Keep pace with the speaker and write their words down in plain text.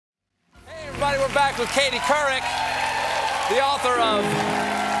everybody. We're back with Katie Couric, the author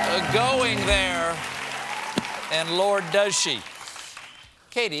of Going There, and Lord Does She.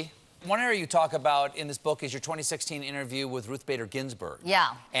 Katie, one area you talk about in this book is your 2016 interview with Ruth Bader Ginsburg.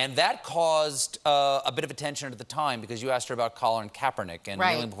 Yeah. And that caused a bit of attention at the time because you asked her about Colin Kaepernick and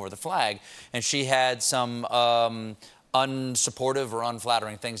kneeling before the flag, and she had some unsupportive or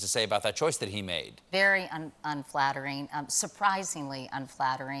unflattering things to say about that choice that he made. Very unflattering, surprisingly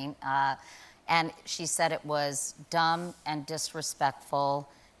unflattering. And she said it was dumb and disrespectful,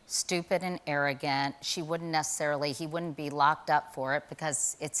 stupid and arrogant. He wouldn't be locked up for it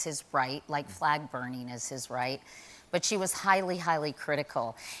because it's his right, like flag burning is his right. But she was highly, highly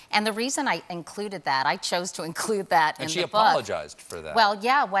critical. And the reason I included that, I chose to include that in the book. And she apologized for that. Well,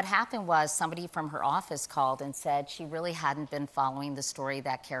 yeah, what happened was somebody from her office called and said she really hadn't been following the story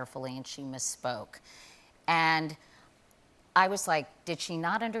that carefully and she misspoke. And I was like, did she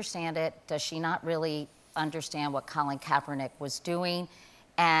not understand it? Does she not really understand what Colin Kaepernick was doing?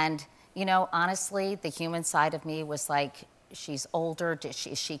 And, you know, honestly, the human side of me was like, she's older,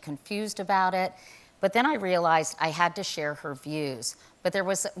 is she confused about it? But then I realized I had to share her views. But there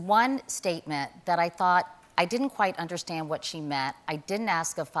was one statement that I thought I didn't quite understand what she meant. I didn't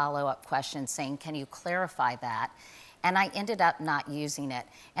ask a follow-up question saying, can you clarify that? And I ended up not using it.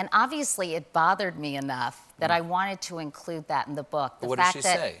 And obviously it bothered me enough that I wanted to include that in the book. What did she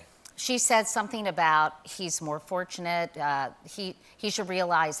say? She said something about he's more fortunate, he should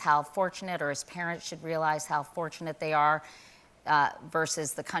realize how fortunate, or his parents should realize how fortunate they are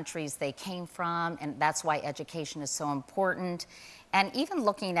versus the countries they came from, and that's why education is so important. And even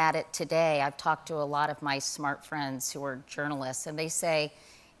looking at it today, I've talked to a lot of my smart friends who are journalists, and they say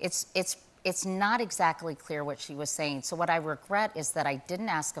it's not exactly clear what she was saying. So what I regret is that I didn't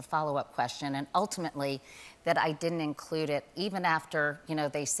ask a follow-up question, and ultimately that I didn't include it, even after, you know,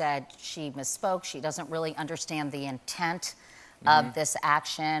 they said she misspoke, she doesn't really understand the intent of this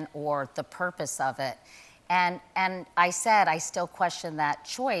action or the purpose of it. And I said I still question that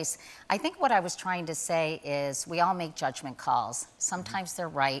choice. I think what I was trying to say is we all make judgment calls. Sometimes they're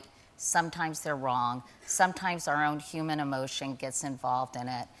right, sometimes they're wrong, sometimes our own human emotion gets involved in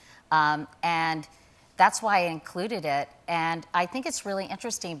it. And that's why I included it. And I think it's really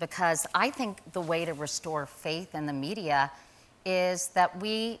interesting because I think the way to restore faith in the media is that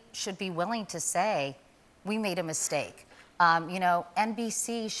we should be willing to say, we made a mistake. You know,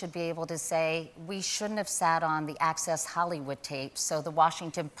 NBC should be able to say, we shouldn't have sat on the Access Hollywood tape, so the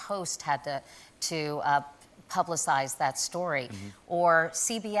Washington Post had to publicize that story. Or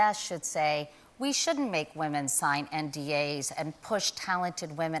CBS should say, we shouldn't make women sign NDAs and push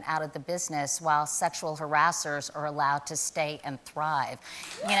talented women out of the business while sexual harassers are allowed to stay and thrive.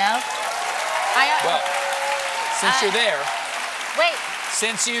 You know? Well, since you're there. Wait.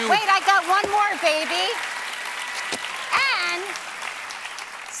 Wait, I got one more, baby. And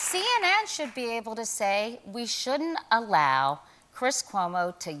CNN should be able to say we shouldn't allow Chris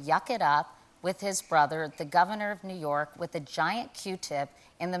Cuomo to yuck it up with his brother, the governor of New York, with a giant Q-tip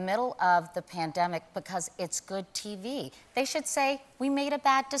in the middle of the pandemic because it's good TV. They should say, we made a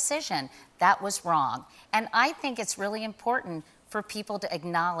bad decision. That was wrong. And I think it's really important for people to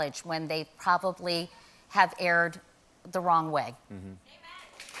acknowledge when they probably have erred the wrong way.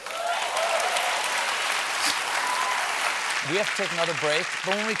 We have to take another break,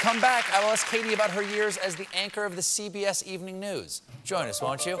 but when we come back, I will ask Katie about her years as the anchor of the CBS Evening News. Join us,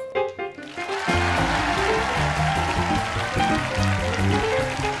 won't you?